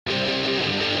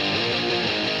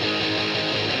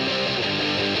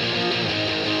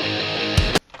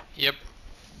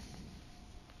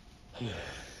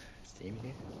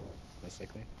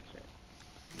basically. Shit.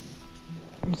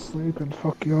 I'm sleeping.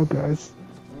 Fuck y'all guys.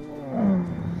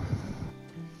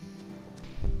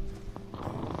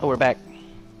 Oh, we're back.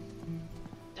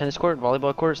 Tennis court,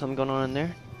 volleyball court, something going on in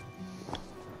there?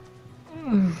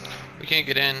 We can't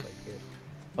get in.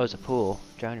 Oh, it's a pool.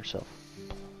 Drown yourself.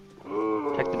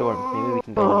 Check the door. Maybe we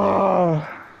can go in there.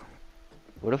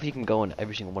 What if you can go in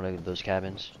every single one of those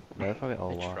cabins? No, they're probably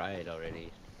all I locked. tried already.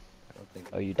 I don't think.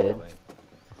 Oh, you did?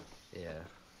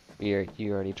 Yeah.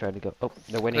 You already tried to go. Oh,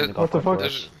 they're waiting in the golf cart for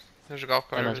us. There's a golf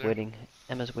cart over Emma's there. waiting.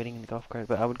 Emma's waiting in the golf cart,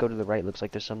 but I would go to the right. Looks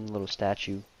like there's some little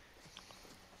statue.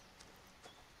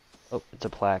 Oh, it's a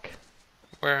plaque.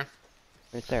 Where?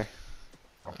 Right there.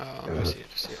 Oh, I see it.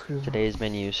 I see it. Today's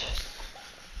menus.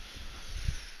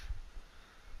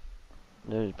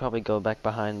 They'll probably go back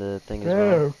behind the thing as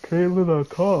well. Yeah, Caitlin on I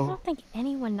top. don't think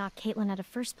anyone knocked Caitlin out of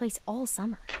first place all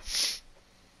summer.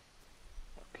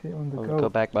 Caitlin the I'll goat. go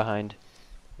back behind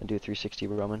and do a 360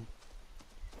 Roman.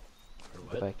 Or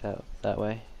Go what? back that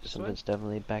way. This Something's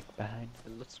definitely back behind.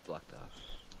 It looks blocked off.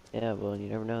 Yeah, well, you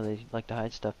never know. They like to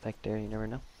hide stuff back there. You never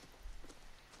know.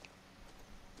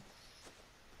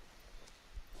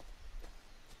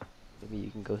 Maybe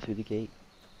you can go through the gate.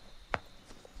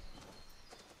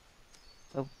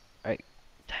 Oh, alright.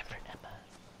 Time for Emma.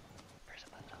 Where's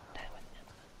Emma? Time with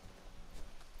Emma.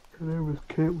 Her name is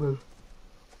Caitlin.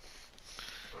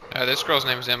 This girl's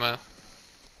name is Emma.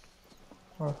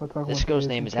 Oh, if I talk This with girl's the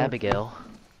name is Asian chick. Abigail.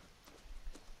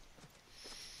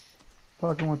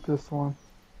 Talking with this one.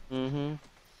 Mm-hmm.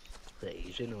 The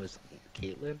Asian was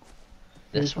Caitlin?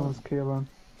 This Asian one. was Caitlin.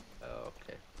 Oh,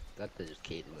 okay. Thought that just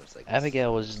Caitlin was like.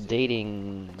 Abigail was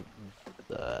dating.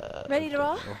 Ready to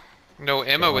roll? No,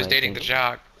 Emma So was I dating the think-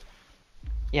 jock.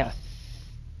 Yeah,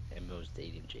 Emma was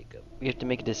dating Jacob. we have to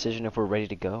make a decision if we're ready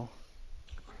to go.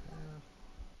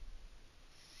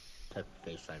 Type of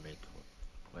face I make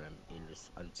when I'm in this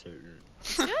uncertain.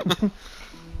 Good.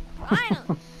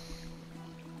 Finally.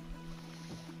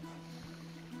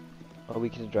 Oh, we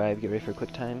can drive. Get ready for a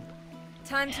quick time.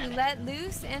 Time to let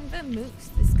loose and vamoose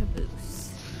this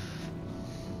caboose.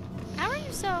 How are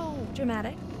you so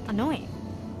Dramatic. annoying?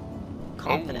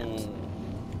 Confident.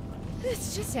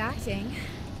 It's just acting.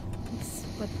 It's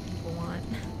what people want.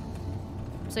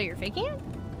 So you're faking it?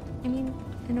 I mean,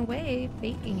 in a way,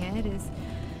 faking it is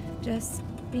just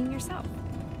being yourself,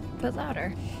 but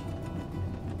louder.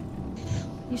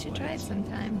 You should try it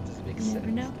sometime. Does it make You never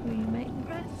sense? know who you might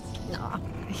impress. No.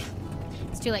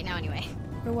 It's too late now anyway.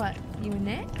 For what? You and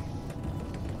Nick?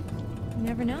 You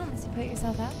never know unless you put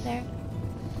yourself out there.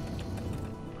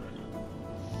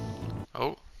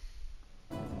 Oh,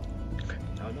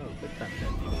 Oh no, good time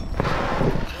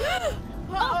then.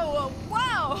 Oh,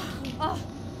 wow! Oh,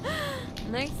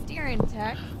 nice steering,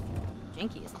 Tech.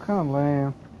 Jinkies. Kind of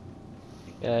lame.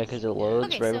 Yeah, because it loads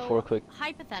Okay, right so before quick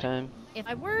hypothetically, time. if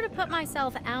I were to put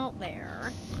myself out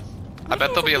there, I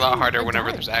bet they'll be a lot harder whenever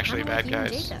adult, there's actually kinda bad like you and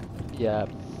guys. Jacob. Yeah,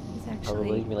 He's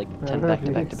probably actually be like Yeah, 10 that'd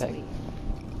be back-to-back-to-back.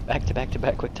 sweet.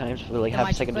 Back-to-back-to-back quick times for like Then half a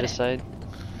why'd you second to put it? decide.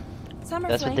 Summer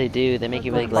That's what fling. they do. They make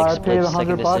you make If like I paid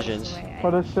split-second $100 decisions.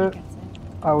 for this shit,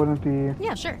 I wouldn't be.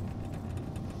 Yeah, sure.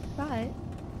 But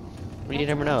Well, you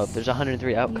never know. If there's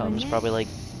 103 outcomes, Nick probably like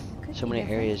could so be many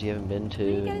different. areas you haven't been Where do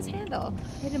you get his to. handle?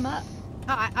 Hit him up.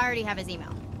 Oh, I already have his email.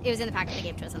 It was in the packet they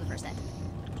gave to us on the first day.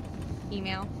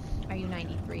 Email. Are you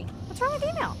 93? What's wrong with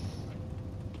email?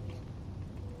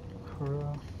 For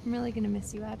real. I'm really gonna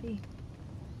miss you, Abby.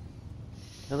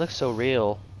 It looks so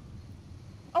real.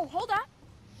 Oh, hold on.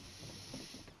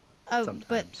 Oh, Sometimes.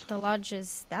 but the lodge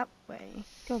is that way.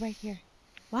 Go right here.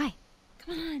 Why?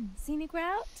 Come on, scenic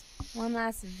route. One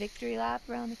last victory lap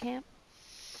around the camp.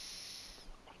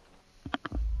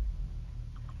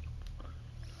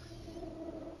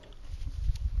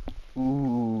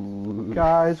 Ooh.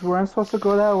 Guys, we weren't supposed to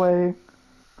go that way.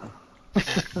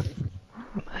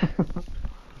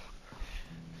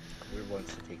 We want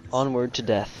to take this. Onward to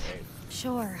death.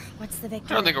 Sure. What's the I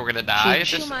victory? don't think we're gonna die. It's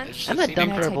Two just, months. it's just I'm not dumb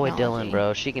scenic. for a boy Technology. Dylan,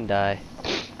 bro. She can die.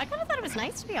 I kind of thought it was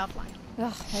nice to be offline.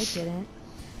 Ugh, I didn't.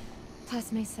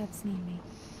 Plus, my subs need me.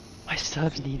 My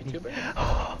subs need me. YouTuber?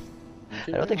 I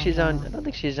don't think she's on. I don't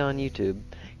think she's on YouTube.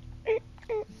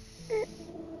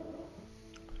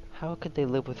 How could they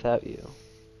live without you?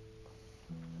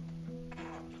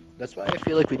 That's why I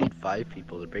feel like we need 5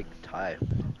 people to break the tie.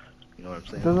 You know what I'm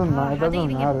saying? It doesn't matter. It How'd they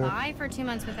doesn't even get matter. by for 2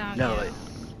 months without No, you? like,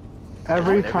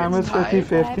 Every Whenever time it's it's tied. I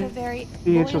have a 50-50. very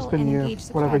It's just loyal been and you,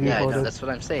 engaged whatever you yeah, I subscriber. know, voted. that's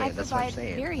what I'm saying. I That's what I'm provide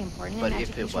saying. very important But and if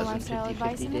it educational wasn't lifestyle 50-50,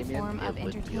 advice in the Damien, form it of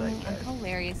would be entertaining like and that.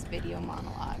 hilarious video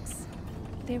monologues.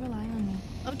 They rely on me.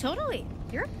 Oh, totally.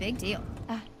 You're a big deal.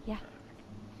 Yeah.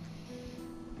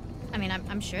 I mean,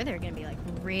 I'm sure they're gonna be like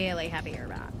really happy you're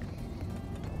back.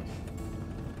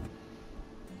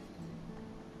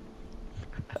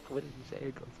 What did you say?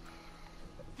 It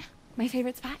goes. My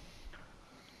favorite spot?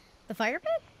 The fire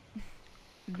pit?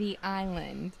 The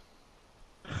island.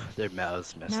 Their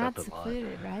mouths messed Not up a lot.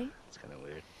 secluded, right? It's kind of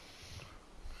weird.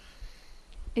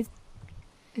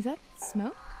 Is that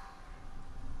smoke?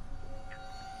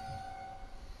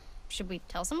 Should we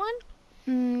tell someone?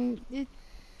 It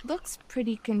looks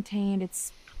pretty contained.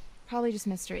 It's probably just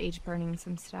Mr. H burning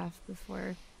some stuff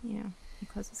before, he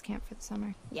closes camp for the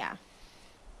summer. Yeah.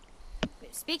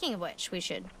 Speaking of which, we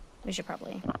should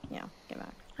probably, get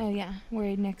back. Oh yeah,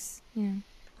 worried Nick's, gonna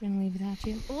leave without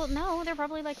you. Well, no, they're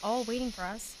probably like all waiting for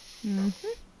us. Mm-hmm.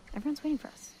 Everyone's waiting for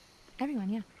us. Everyone,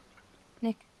 yeah.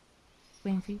 Nick,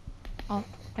 waiting for you.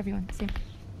 Everyone, same.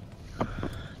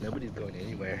 Nobody's going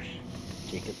anywhere.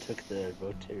 Jacob took the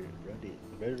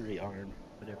rotary arm,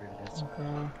 whatever it is.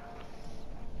 Okay.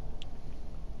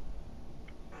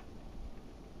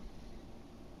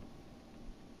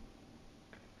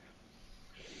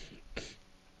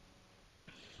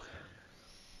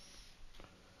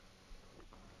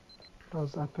 That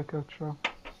was epic outro.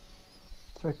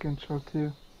 Sick intro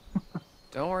too.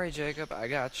 Don't worry, Jacob. I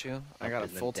got you. I got a Up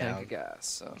and full tank down. of gas.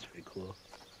 So. That's pretty cool.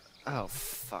 Oh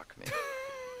fuck me.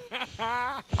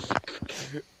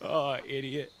 Oh,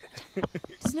 idiot.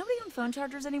 Does nobody own phone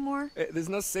chargers anymore? There's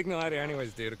no signal out here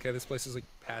anyways, dude, okay? This place is like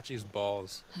patchy as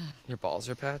balls. Your balls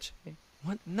are patchy.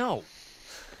 What? No.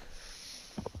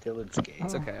 Dylan's gay.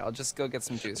 It's okay. I'll just go get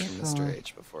some juice from Mr.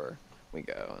 H before we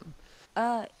go.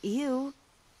 Ew.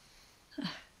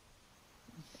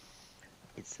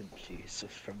 Get some juice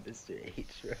from Mr. H,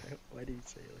 right? Why do you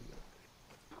say it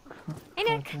like that? Hey,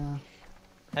 Nick. Yeah.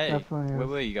 Hey, Definitely where is.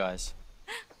 were you guys?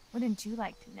 Wouldn't you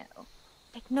like to know?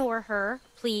 Ignore her,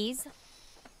 please.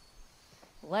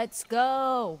 Let's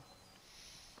go.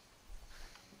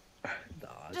 The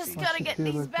Just Aussie. gotta get Feel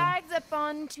these like that. bags up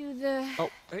onto the... Oh,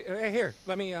 hey, here.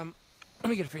 Let me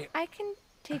get it for you. I can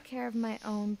take care of my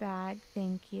own bag,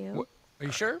 thank you. What? Are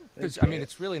you sure? 'Cause, I mean,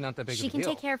 it's really not that big She of a can deal.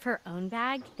 take care of her own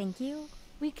bag, thank you.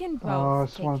 We can Oh, both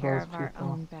it's one take of care those of our people.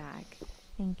 own bag.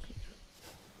 Thank you.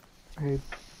 Hey,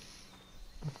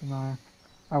 that's annoying.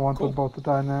 I want Cool. them both to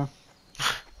die now.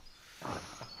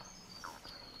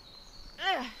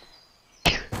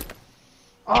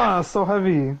 Ah, so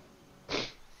heavy.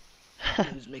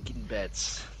 Who's making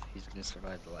bets? He's gonna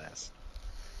survive the last.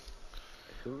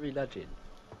 Who are we nudging?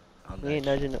 On We ain't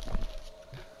that? nudging.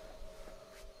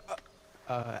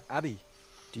 Abby,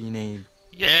 do you need...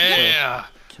 Yeah!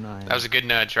 Can I... That was a good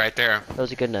nudge right there. That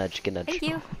was a good nudge. Good nudge. Thank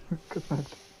you. Good night.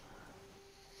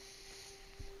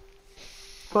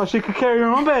 Thought she could carry her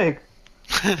own bag.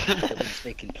 Dylan's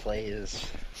making plays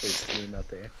for his team out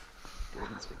there.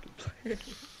 Dylan's making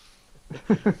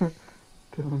plays.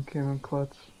 Dylan came in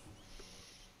clutch.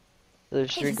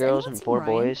 There's Hey, 3 does girls anyone and see 4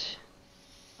 Ryan? boys.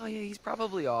 Oh yeah, he's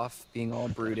probably off being all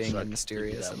brooding Suck and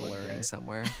mysterious that and one luring guy.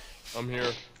 somewhere. I'm here.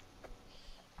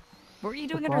 What were you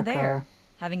The doing under black there?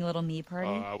 Having a little me Uh, party?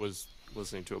 I was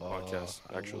listening to a podcast,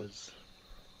 I actually. was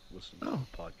listening Oh.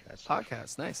 to a podcast.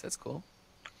 Podcast, nice. That's cool.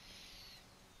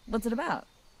 What's it about?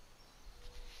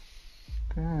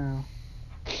 Damn.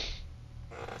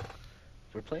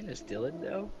 We're playing as Dylan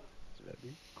now? Is that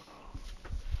me?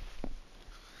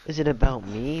 Is it about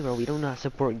me? Bro, we do not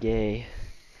support gay.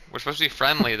 We're supposed to be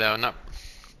friendly though, not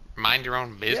mind your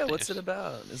own business. Yeah, what's it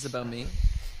about? Is it about me?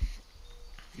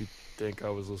 You think I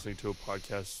was listening to a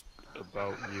podcast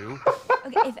about you?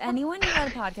 Okay, if anyone knew about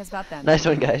a podcast about them... Nice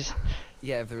one, guys.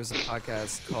 Yeah, if there was a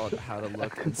podcast called How to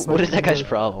Look and What is that guy's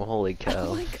problem? Holy Oh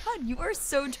cow. my god, you are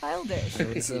so childish. How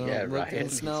to Yeah, look Ryan.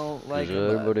 and smell like Does a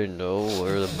butt. everybody know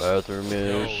where the bathroom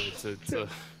No, is? it's a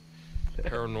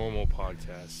paranormal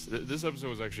podcast. This episode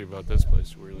was actually about this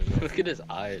place, weirdly enough. Look at his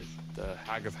eyes. The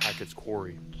Hag of Hackett's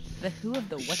Quarry. The who of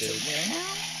the what's it where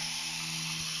now?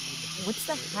 What's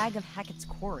the Hag of Hackett's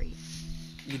Quarry?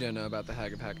 You don't know about the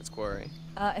Hag of Hackett's Quarry.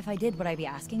 If I did, would I be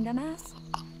asking, dumbass?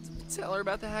 Tell her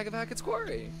about the Hag of Hackett's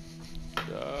Quarry. I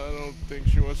don't think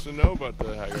she wants to know about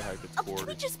the Hag of Hackett's Oh, can we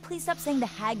Quarry. just please stop saying the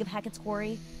Hag of Hackett's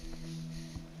Quarry?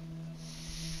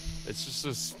 It's just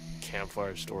this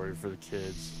campfire story for the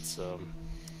kids. It's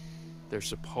there's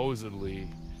supposedly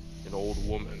an old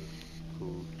woman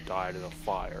who died in a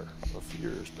fire a few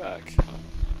years back.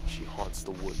 She haunts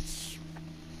the woods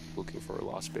looking for her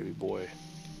lost baby boy.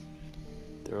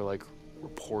 There are like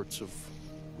reports of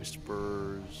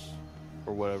whispers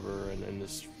or whatever, and then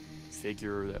this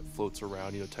figure that floats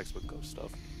around, textbook ghost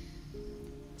stuff.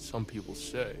 Some people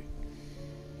say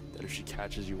that if she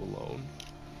catches you alone,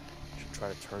 she'll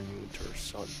try to turn you into her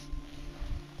son.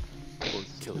 Or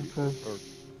kill you, or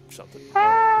something. I don't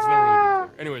know. It's not really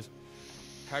clear. Anyways,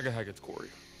 Hag of Hackett's Quarry.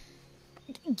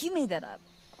 You made that up.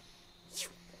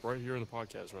 right here in the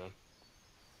podcast, man.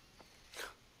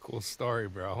 Cool story,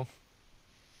 bro.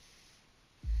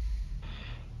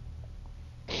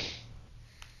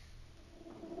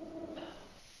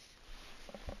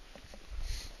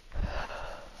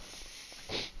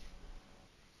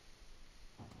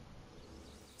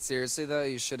 Seriously, though,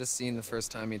 you should have seen the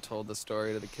first time you told the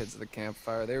story to the kids at the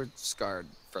campfire. They were scarred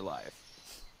for life.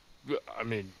 I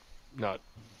mean, not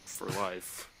for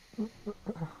life.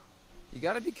 You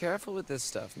gotta be careful with this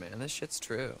stuff, man. This shit's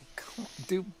true.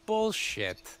 Do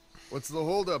bullshit. What's the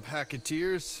holdup,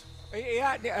 Hacketeers?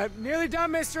 Yeah, nearly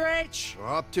done, Mr. H.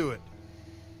 Well, up to it.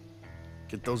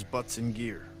 Get those butts in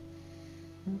gear.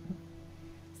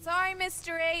 Sorry,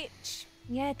 Mr. H.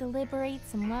 You had to liberate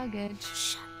some luggage.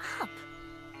 Shut up.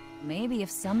 Maybe if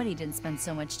somebody didn't spend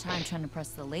so much time trying to press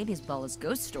the ladies' ball as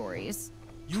ghost stories.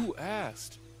 You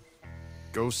asked.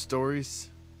 Ghost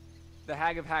stories? The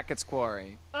Hag of Hackett's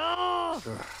Quarry. Oh!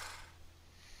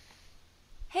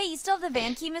 Hey, you still have the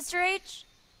van key, Mr. H?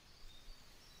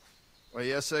 Why,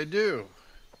 yes, I do.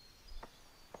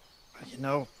 You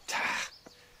know,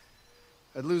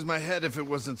 I'd lose my head if it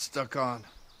wasn't stuck on.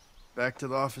 Back to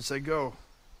the office I go.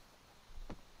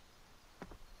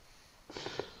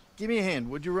 Give me a hand,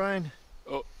 would you, Ryan?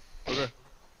 Oh, okay.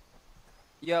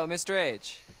 Yo, Mr.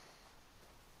 H.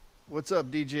 What's up,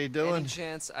 DJ Dylan? Any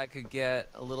chance I could get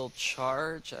a little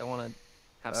charge? I want to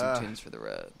have some tunes for the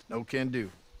road. No can do.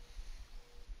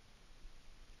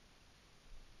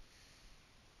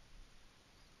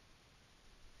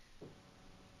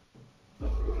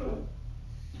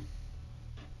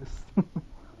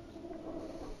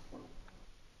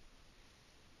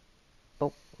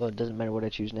 Oh, well, it doesn't matter what I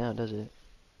choose now, does it?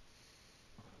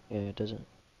 Yeah, it doesn't.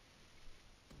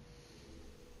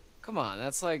 Come on,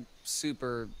 that's like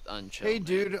super unchill. Hey, man.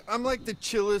 dude, I'm like the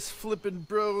chillest flippin'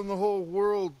 bro in the whole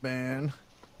world, man.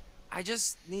 I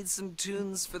just need some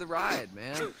tunes for the ride,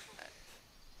 man.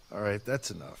 All right, that's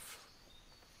enough.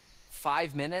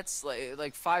 5 minutes?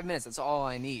 Like 5 minutes, that's all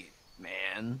I need,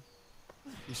 man.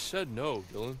 You said no,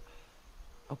 Dylan.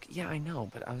 Okay, yeah, I know,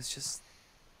 but I was just...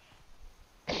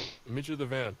 I'll meet you at the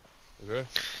van, okay?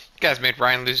 You guys made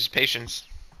Ryan lose his patience.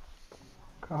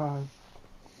 God.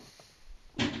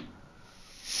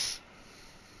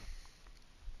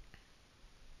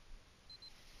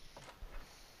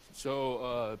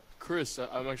 So, Chris,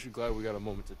 I'm actually glad we got a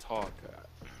moment to talk.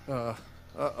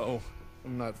 Uh-oh.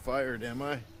 I'm not fired, am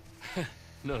I?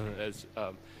 No, it's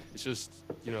just,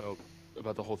 you know,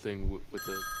 about the whole thing with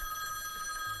the...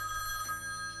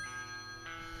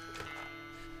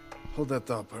 Hold that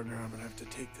thought, partner. I'm gonna have to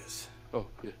take this. Oh,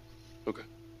 yeah. Okay.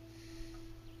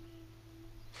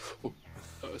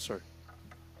 Oh, sorry.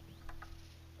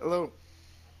 Hello.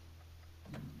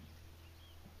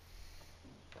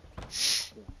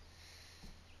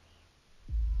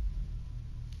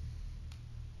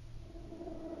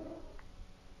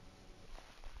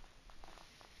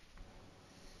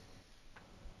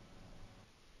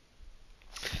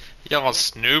 Y'all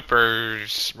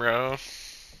snoopers, bro.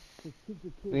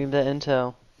 Leave that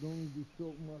intel.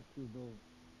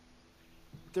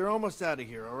 They're almost out of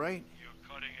here, all right? You're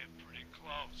cutting it pretty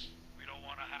close. We don't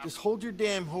want to have... Just hold your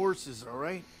damn horses, all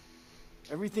right?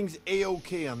 Everything's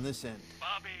A-okay on this end.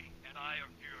 Bobby and I are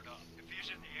geared up. If he's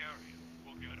in the area,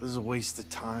 we'll get him. This is a waste of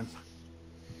time.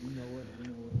 You know what?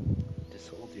 Just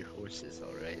hold your horses,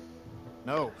 all right?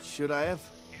 No, should I have?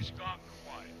 He's gone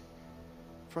quiet.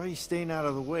 Probably staying out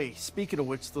of the way. Speaking of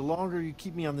which, the longer you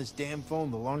keep me on this damn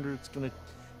phone, the longer it's gonna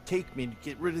take me to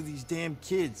get rid of these damn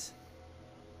kids.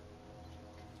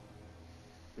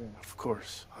 Yeah. Of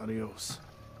course. Adios.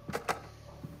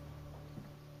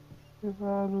 Get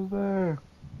out of there.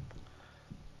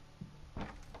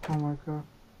 Oh my god.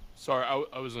 Sorry,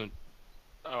 I wasn't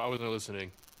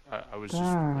listening. I was just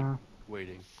like,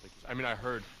 waiting. Like, I mean, I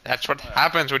heard... That's what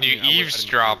happens when you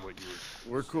eavesdrop.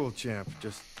 We're cool, champ.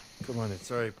 Just come on. It's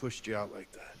sorry I pushed you out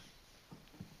like that.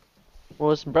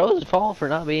 Well, it's bro's fault for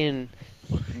not being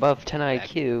above 10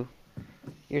 IQ.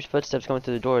 Here's footsteps coming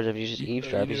through the doors. If you just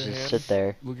eavesdrop, you just sit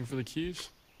there. Looking for the keys?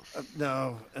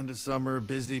 No, end of summer,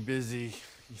 busy. You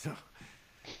know.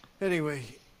 Anyway,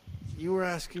 you were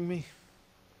asking me?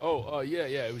 Oh, yeah,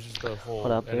 it was just the whole...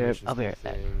 Hold up, I'll be right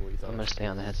back. I'm gonna stay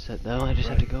on the headset though, I just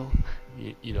have to go.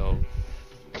 You know,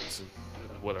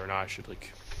 whether or not I should,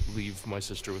 like, leave my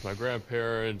sister with my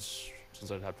grandparents, since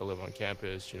I'd have to live on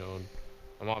campus, you know, and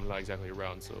my mom's not exactly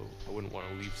around, so I wouldn't want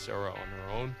to leave Sarah on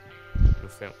her own. You know,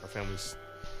 our family's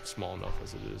small enough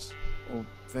as it is. Well,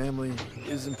 family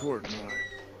is important, all right.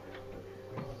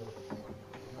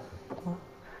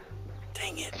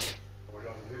 Dang it.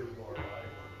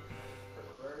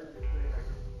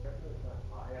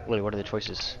 Wait, what are the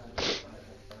choices?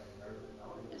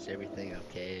 Is everything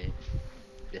okay?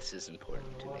 This is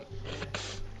important to me.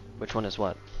 Which one is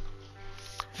what?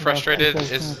 Frustrated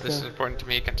Left is equals this is okay. important to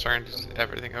me. Concerned is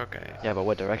everything okay? Yeah, but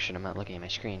what direction? I'm not looking at my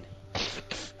screen.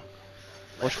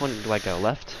 Which one do I go?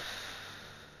 Left?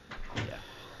 Yeah.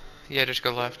 Yeah, just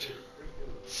go left.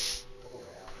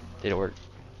 Did it work?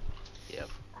 Yep.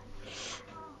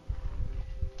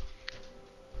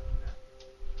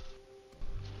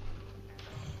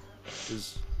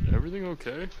 Is everything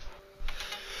okay?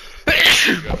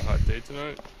 You got a hot date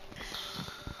tonight?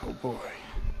 Oh boy.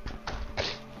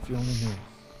 If you only knew.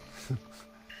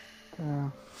 Yeah.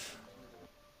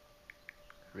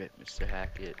 Rip, Mr.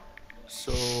 Hackett.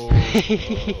 So,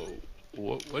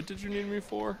 what did you need me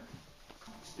for?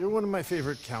 You're one of my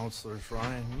favorite counselors,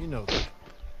 Ryan. You know that.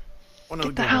 One of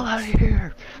Get the good hell ones. out of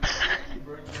here!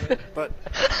 But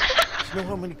you know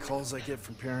how many calls I get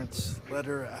from parents,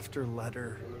 letter after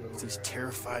letter, with these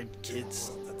terrified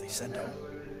kids that they send home?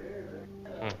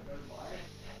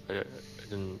 I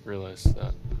didn't realize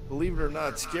that. Believe it or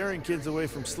not, scaring kids away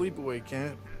from sleepaway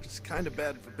camp is kind of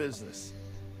bad for business.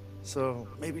 So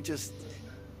maybe just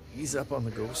ease up on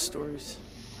the ghost stories.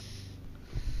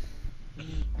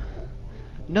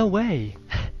 No way!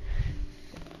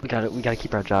 We gotta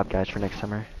keep our job, guys, for next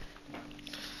summer.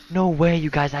 No way, you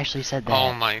guys actually said that.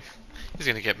 Oh my, he's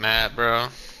gonna get mad, bro.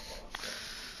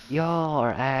 Y'all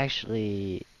are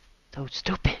actually so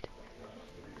stupid.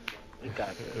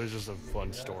 It was just a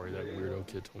fun story that weirdo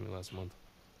kid told me last month.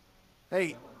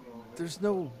 Hey, there's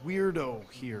no weirdo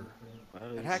here.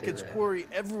 At Hackett's Quarry,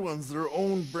 everyone's their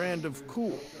own brand of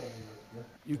cool.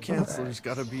 You counselors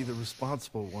gotta be the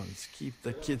responsible ones. Keep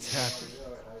the kids happy.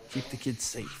 Keep the kids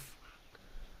safe.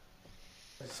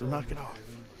 So knock it off.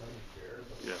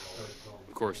 Yeah,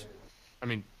 of course. I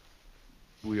mean,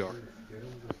 we are.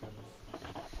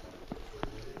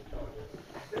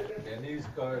 Denny's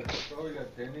card. Oh, we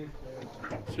got Denny's.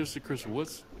 Seriously, Chris,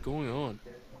 what's going on?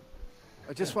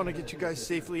 I just want to get you guys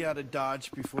safely out of Dodge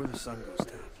before the sun goes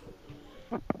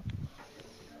down.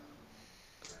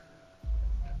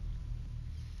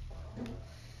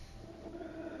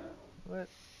 What?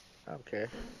 I don't care.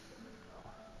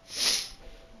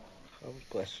 I was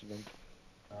questioning.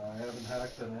 I haven't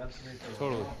hacked an Anthony for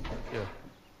Totally, yeah.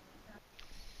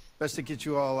 Best to get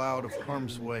you all out of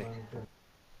harm's way.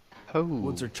 Oh.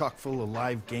 Woods are chock full of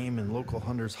live game and local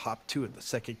hunters hop to it the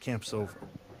second camp's over.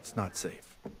 It's not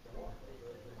safe.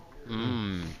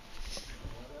 Mmm.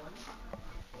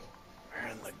 Where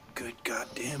in the good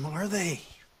goddamn are they?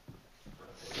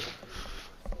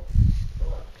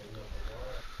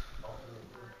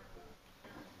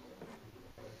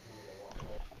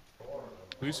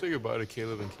 Will you say goodbye to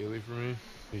Caleb and Kaylee for me?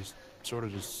 He's sort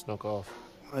of just snuck off.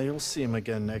 You'll see him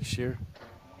again next year.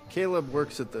 Caleb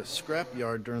works at the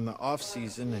scrapyard during the off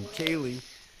season, and Kaylee,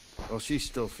 well, she's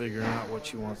still figuring out what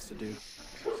she wants to do.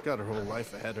 She's got her whole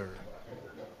life ahead of her.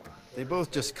 They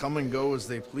both just come and go as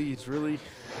they please, really.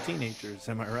 Teenagers,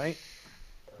 am I right?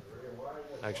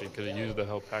 Actually, could have used the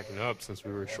help packing up since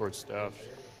we were short-staffed.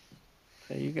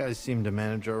 Hey, you guys seem to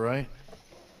manage all right.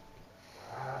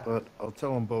 But I'll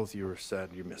tell them both you were sad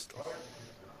you missed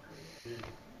them.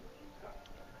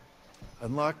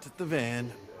 Unlocked the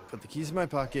van, put the keys in my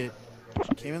pocket,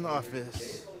 came in the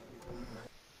office.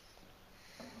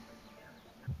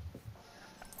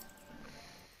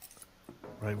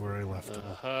 Right where I left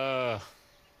them.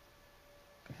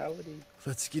 Howdy.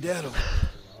 Let's skedaddle.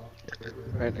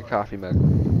 Right in the coffee mug.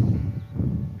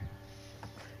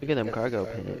 Look at them cargo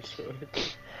pants.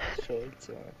 Shorts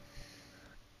on.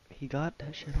 He got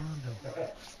that shit on though.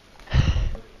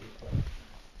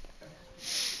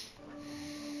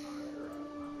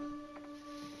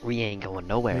 We ain't going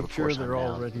nowhere Make before sure they're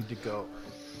all sundown. ready to go.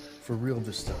 For real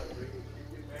this time.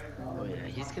 Oh yeah,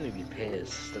 he's gonna be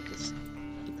pissed that this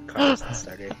the car isn't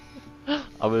started.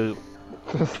 I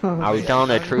was telling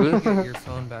the truth. Get your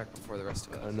phone back before the rest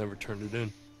of us. I never turned it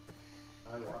in.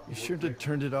 You sure did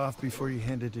turned it off before you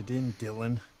handed it in,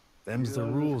 Dylan. Them's the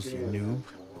rules, you noob.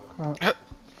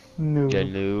 Noob. Ya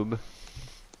noob.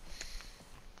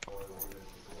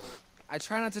 I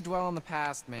try not to dwell on the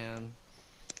past, man.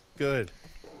 Good.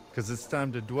 Because it's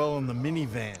time to dwell on the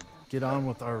minivan. Get on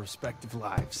with our respective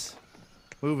lives.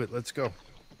 Move it, let's go.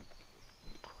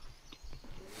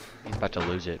 He's about to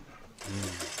lose it.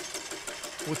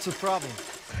 What's the problem?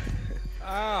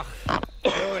 Ah,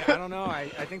 dude, I don't know. I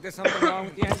think there's something wrong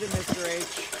with the engine, Mr.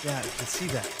 H. Yeah, I can see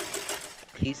that.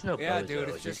 He's no Yeah, bozo. dude,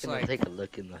 it's He's just gonna like take a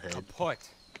look in the hood. kaput.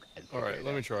 Alright,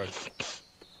 let me try.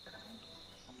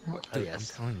 Oh Dude,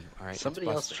 yes. I'm telling you, all right. Somebody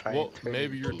it's else busted. try Well, and turn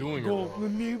maybe the you're key. doing it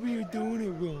wrong. Maybe you're doing it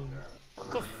wrong.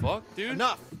 What the fuck, dude?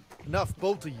 Enough! Enough,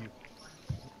 both of you.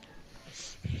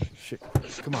 shit.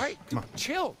 Come on, All right, come on.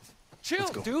 chill. Chill,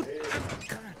 go. dude.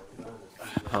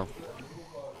 Oh.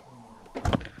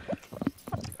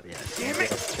 Yeah, Damn it!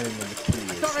 turn in the key.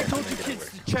 I thought I told you kids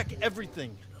to check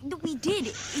everything. No, we did.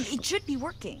 It should be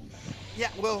working. Yeah,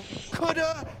 well,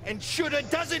 coulda and shoulda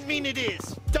doesn't mean it is,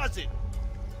 does it?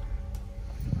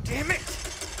 Damn it!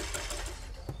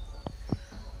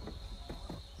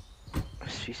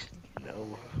 She should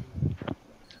know.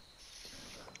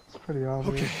 It's pretty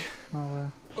obvious. Okay. No way.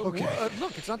 Okay.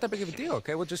 Look, it's not that big of a deal,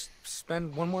 okay? We'll just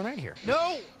spend one more night here.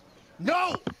 No!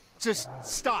 No! Just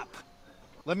stop.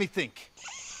 Let me think.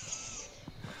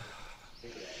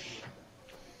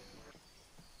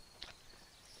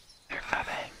 They're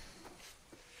coming.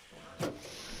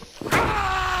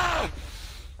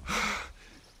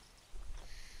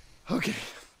 Okay.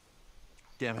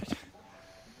 Damn it.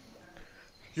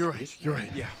 You're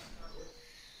right, yeah.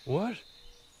 What?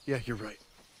 Yeah, you're right.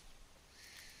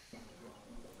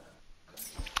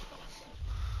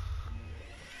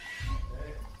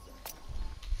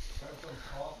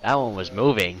 That one was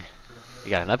moving. We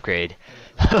got an upgrade.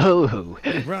 Oh.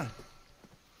 Hey, Ron.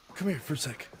 Come here for a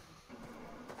sec.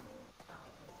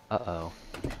 Uh-oh.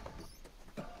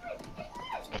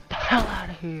 Get the hell out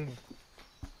of here.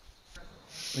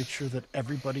 Make sure that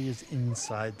everybody is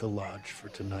inside the lodge for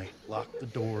tonight. Lock the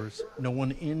doors. No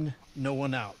one in, no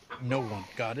one out. No one.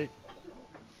 Got it?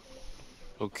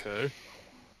 Okay.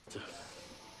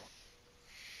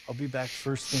 I'll be back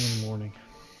first thing in the morning.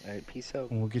 All right, peace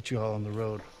out. And we'll get you all on the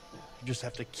road. You just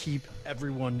have to keep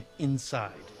everyone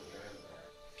inside.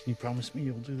 Can you promise me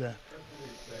you'll do that?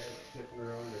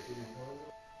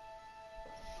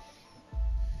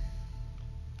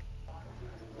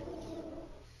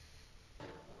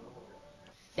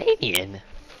 Damien.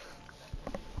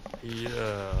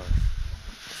 Yeah.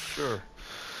 Sure.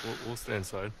 We'll stay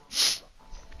inside.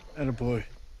 Attaboy.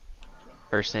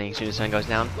 First thing, as soon as the sun goes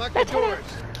down. Lock the doors!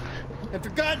 And for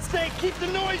God's sake, keep the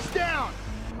noise down!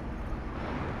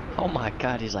 Oh my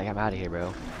god, he's like, I'm out of here,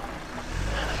 bro.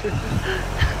 You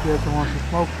guys don't want to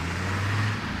smoke?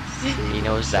 He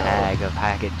knows the hag of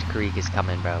Hackett Creek is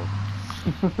coming, bro.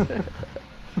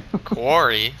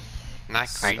 Quarry, not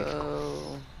Creek.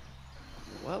 So,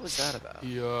 what was that about?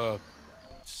 He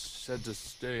said to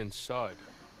stay inside.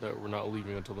 That we're not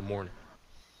leaving until the morning.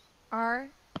 Are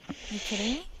you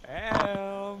kidding me?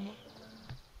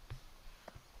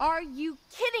 Are you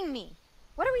kidding me?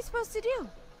 What are we supposed to do?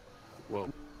 Well,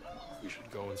 we should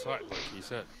go inside, like he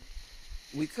said.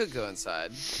 We could go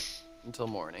inside until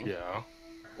morning. Yeah.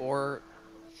 Or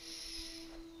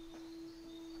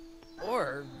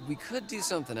we could do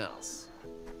something else.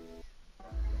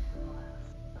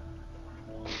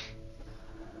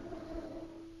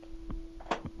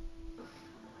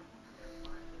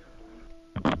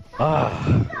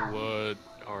 What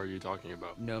are you talking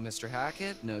about? No Mr.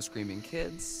 Hackett, no screaming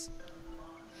kids.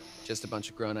 Just a bunch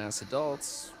of grown-ass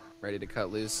adults ready to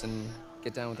cut loose and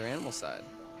get down with their animal side.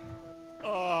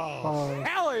 Oh,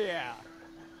 hell yeah!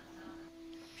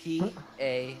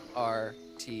 P-A-R-T.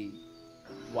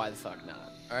 Why the fuck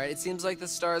not? Alright, it seems like the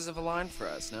stars have aligned for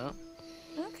us, no?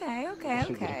 Okay.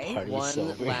 One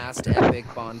sober. last epic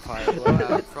bonfire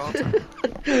blowout for all time.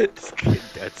 Just getting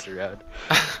nuts around.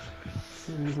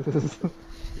 Jesus.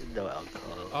 No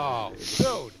alcohol. Oh,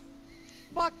 dude.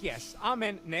 Fuck yes, I'm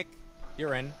in. Nick,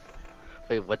 you're in.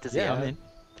 Wait, what does he Yeah, have? I'm in.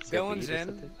 Does he have Dylan's weed or in,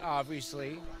 something?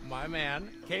 obviously. My man.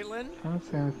 Caitlin? I don't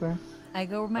see anything. I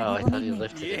go where my Oh, I people thought need he me.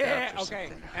 lifted it Yeah, up or okay.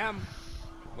 something.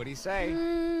 What do you say?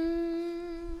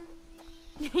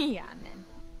 Yeah, I'm in.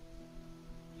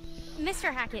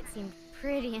 Mr. Hackett seemed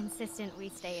pretty insistent we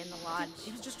stay in the lodge.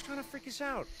 He was just trying to freak us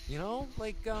out, you know?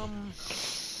 Like,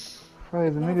 Probably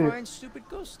the wanna idiot. find stupid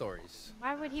ghost stories.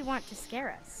 Why would he want to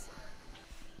scare us?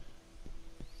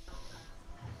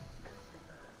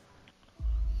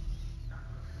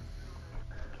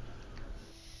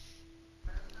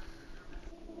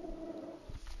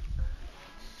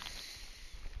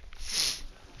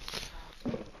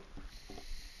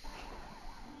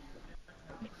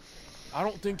 I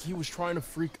don't think he was trying to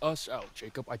freak us out,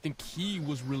 Jacob. I think he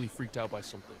was really freaked out by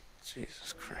something.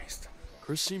 Jesus Christ.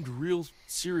 Chris seemed real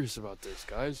serious about this,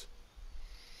 guys.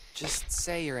 Just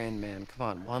say you're in, man. Come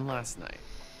on, one last night.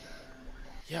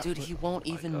 Yeah, Dude, but- he won't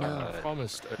even know. I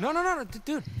promised. No,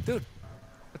 dude.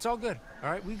 It's all good.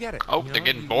 All right, we get it. Oh, you they're know?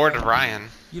 getting You- bored of Ryan.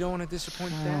 You don't want to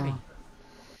disappoint Daddy. Oh.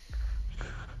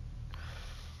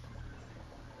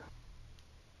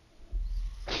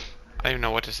 I don't even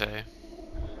know what to say.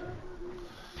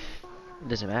 It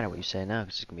doesn't matter what you say now,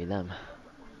 because it's gonna be them.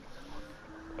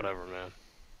 Whatever, man.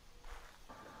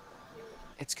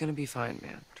 It's gonna be fine,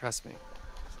 man. Trust me.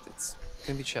 It's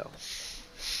gonna be chill.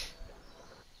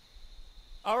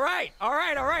 All right.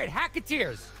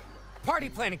 Hacketeers. Party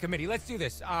planning committee. Let's do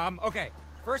this. Okay.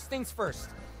 First things first.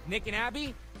 Nick and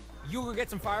Abby, you go get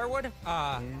some firewood.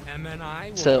 Emma and I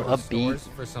will So go to upbeat. stores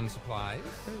for some supplies.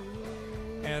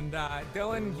 And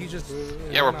Dylan, you just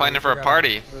Yeah, we're planning for a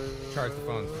party. Charge the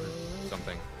phones for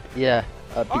something. Yeah,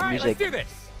 All upbeat right, music. let's do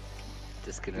this.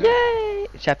 Disconnect. Yay!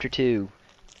 Chapter 2.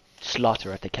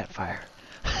 Slaughter at the campfire.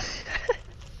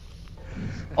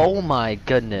 Oh my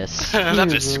goodness.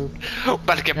 That's just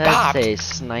about to get That's popped. a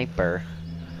sniper.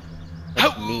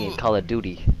 That's me in Call of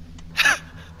Duty.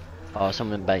 Oh,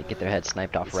 someone might get their head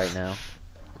sniped off right now.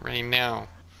 Right now.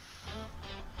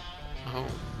 Oh.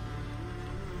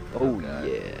 Oh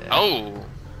yeah. Oh.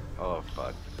 Oh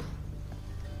fuck.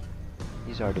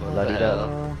 He's already bloodied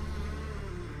up.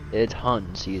 It's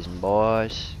hunting season,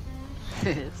 boys.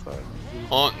 It's fine.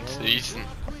 Hunting season.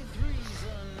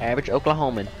 Average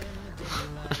Oklahoman.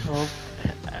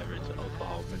 Average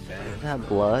Oklahoma fan. Isn't that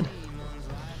blood?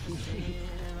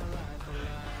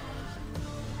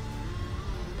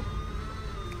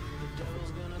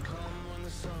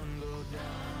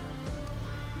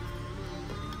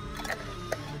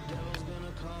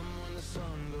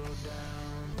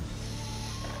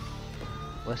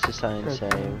 What's the sign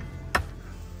saying?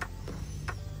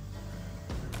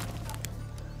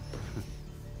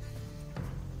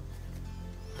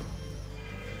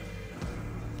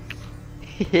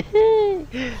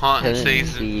 Hunting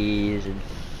season.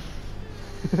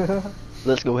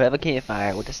 Let's go have a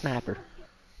campfire with a sniper.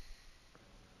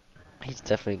 He's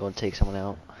definitely gonna take someone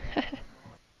out.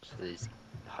 So these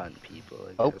hunt people,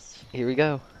 I Oh, guess. here we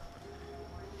go.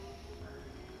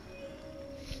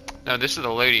 No, this is a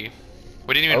lady.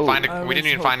 We didn't even find I we didn't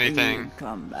was even find hoping anything. you'd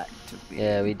come back to me.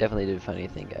 Yeah, we definitely didn't find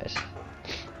anything, guys.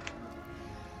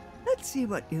 Let's see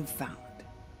what you found.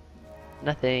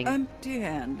 Nothing.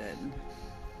 Empty-handed.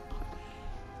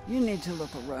 You need to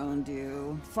look around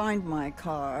you, find my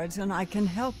cards, and I can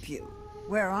help you.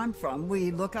 Where I'm from,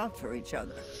 we look out for each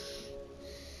other.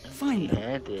 Find them,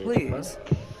 Empty-handed, please.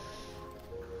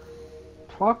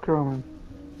 Fuck, Roman.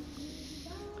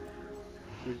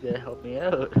 Who's gonna help me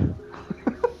out?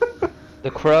 The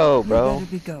crow, You bro. better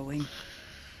be going.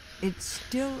 It's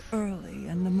still early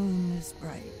and the moon is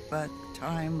bright, but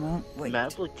time won't wait.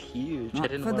 Map looked huge. I Not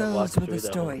didn't for want to walk those with through a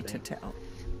that story whole to thing. tell.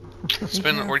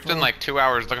 We're spending like 2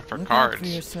 hours looking for Look out for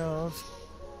cards. yourselves.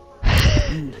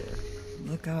 And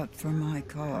look out for my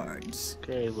cards.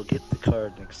 Okay, we'll get the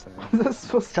card next time.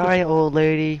 Sorry, old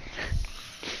lady.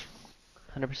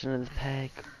 100% of the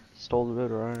pack. Stole the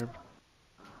rotor arm.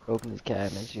 Open his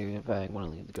cabinets. You in fact want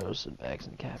to leave the ghosts and bags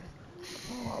in the cabin.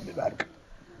 Oh, I'll be back.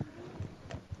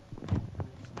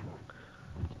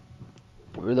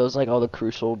 Were those like all the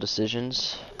crucial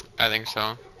decisions? I think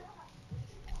so.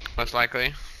 Most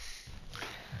likely.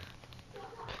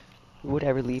 Who would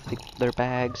ever leave their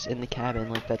bags in the cabin?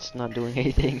 Like, that's not doing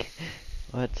anything.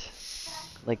 What?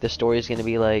 Like, the story's gonna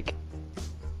be like,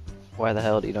 why the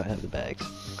hell do you not have the bags?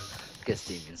 Guess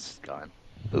Demon's gone.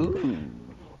 Ooh.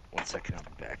 1 second, I'll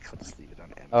be back. I'll just leave it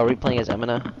on Emma. Oh, are we playing as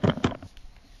Emina?